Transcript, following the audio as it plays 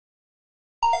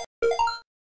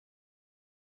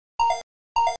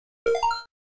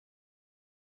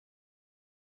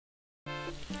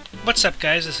What's up,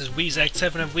 guys? This is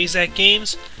Ep39 of Ep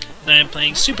Games, and I am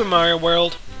playing Super Mario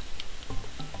World,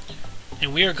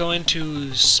 and we are going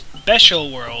to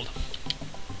Special World,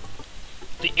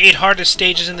 the 8 hardest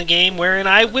stages in the game, wherein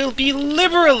I will be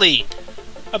liberally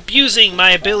abusing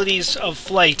my abilities of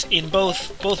flight in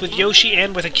both with Yoshi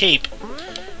and with a cape,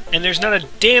 and there's not a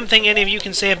damn thing any of you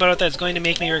can say about it that's going to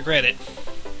make me regret it.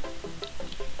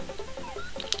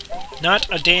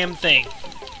 Not a damn thing.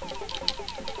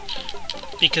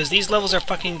 Because these levels are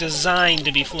fucking designed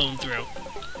to be flown through.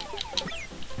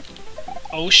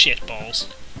 Oh shit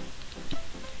balls.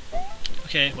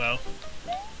 Okay, well.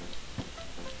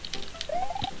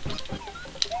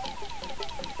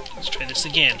 Let's try this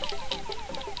again.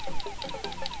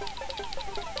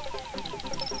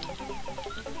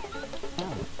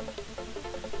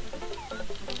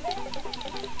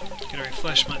 Gotta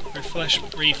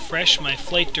refresh my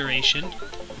flight duration.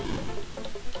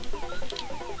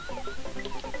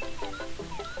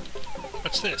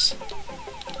 What's this?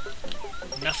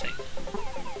 Nothing.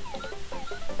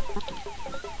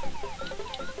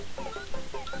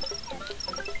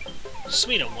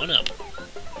 Sweet, a 1-up.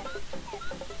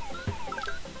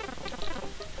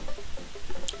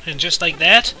 And just like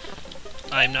that,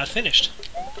 I'm not finished.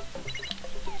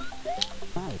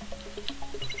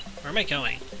 Where am I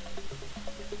going?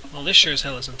 Well, this sure as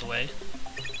hell isn't the way.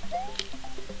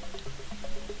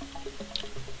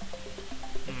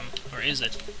 Or is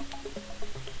it?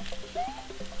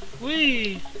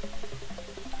 Whee!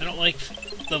 I don't like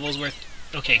levels where...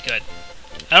 Okay, good.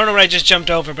 I don't know what I just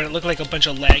jumped over, but it looked like a bunch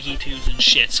of laggy tubes and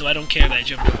shit, so I don't care that I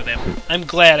jumped over them. I'm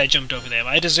glad I jumped over them.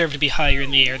 I deserve to be higher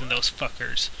in the air than those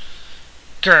fuckers.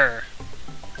 Grr.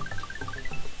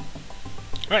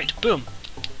 Right, boom.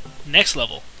 Next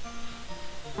level.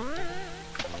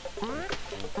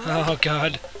 Oh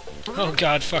god. Oh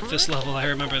god, fuck this level. I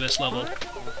remember this level.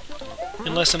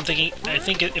 Unless I'm thinking... I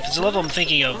think if it's a level I'm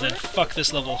thinking of, then fuck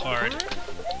this level hard.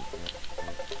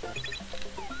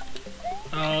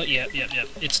 Oh, yep.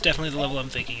 It's definitely the level I'm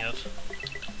thinking of.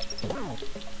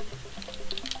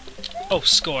 Oh,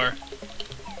 score.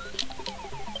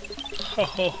 Ho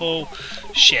ho ho.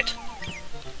 Shit.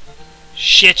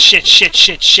 Shit,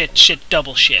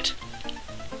 double shit.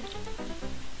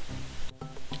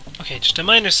 Okay, just a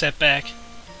minor setback.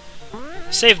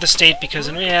 Save the state, because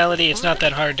in reality it's not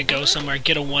that hard to go somewhere,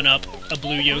 get a 1-up, a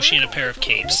blue Yoshi, and a pair of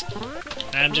capes.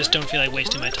 I just don't feel like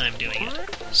wasting my time doing it.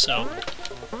 So...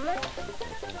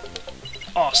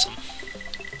 Awesome.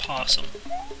 Possum.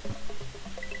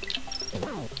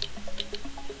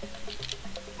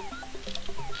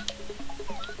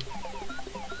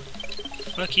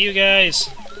 Fuck you guys!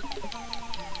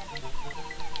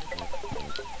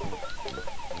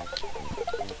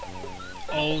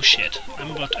 Oh shit.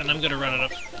 I'm gonna run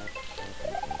out of...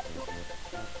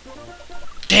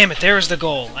 Damn it, there's the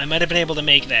goal. I might have been able to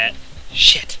make that.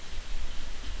 Shit.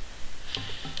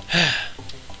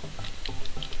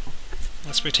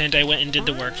 Let's pretend I went and did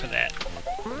the work for that.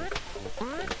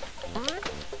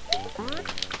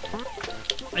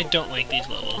 I don't like these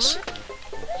levels.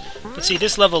 But see,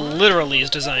 this level literally is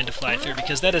designed to fly through,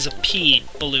 because that is a pea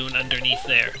balloon underneath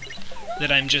there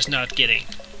that I'm just not getting.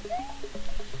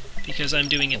 Because I'm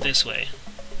doing it this way.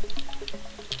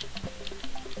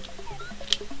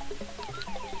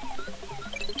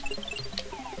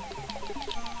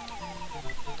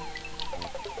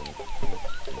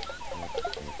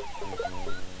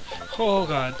 Oh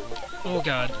god. Oh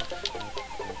god.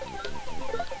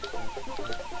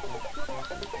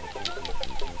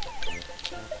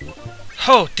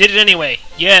 Oh, did it anyway.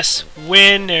 Yes,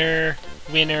 winner,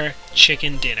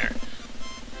 chicken dinner.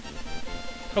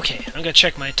 Okay, I'm gonna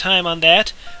check my time on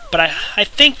that, but I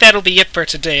think that'll be it for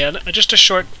today, just a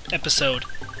short episode.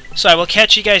 So I will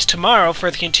catch you guys tomorrow for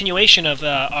the continuation of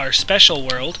our special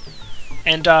world,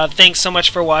 and thanks so much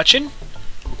for watching,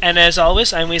 and as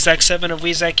always, I'm Ep7 of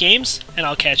Ep Games, and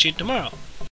I'll catch you tomorrow.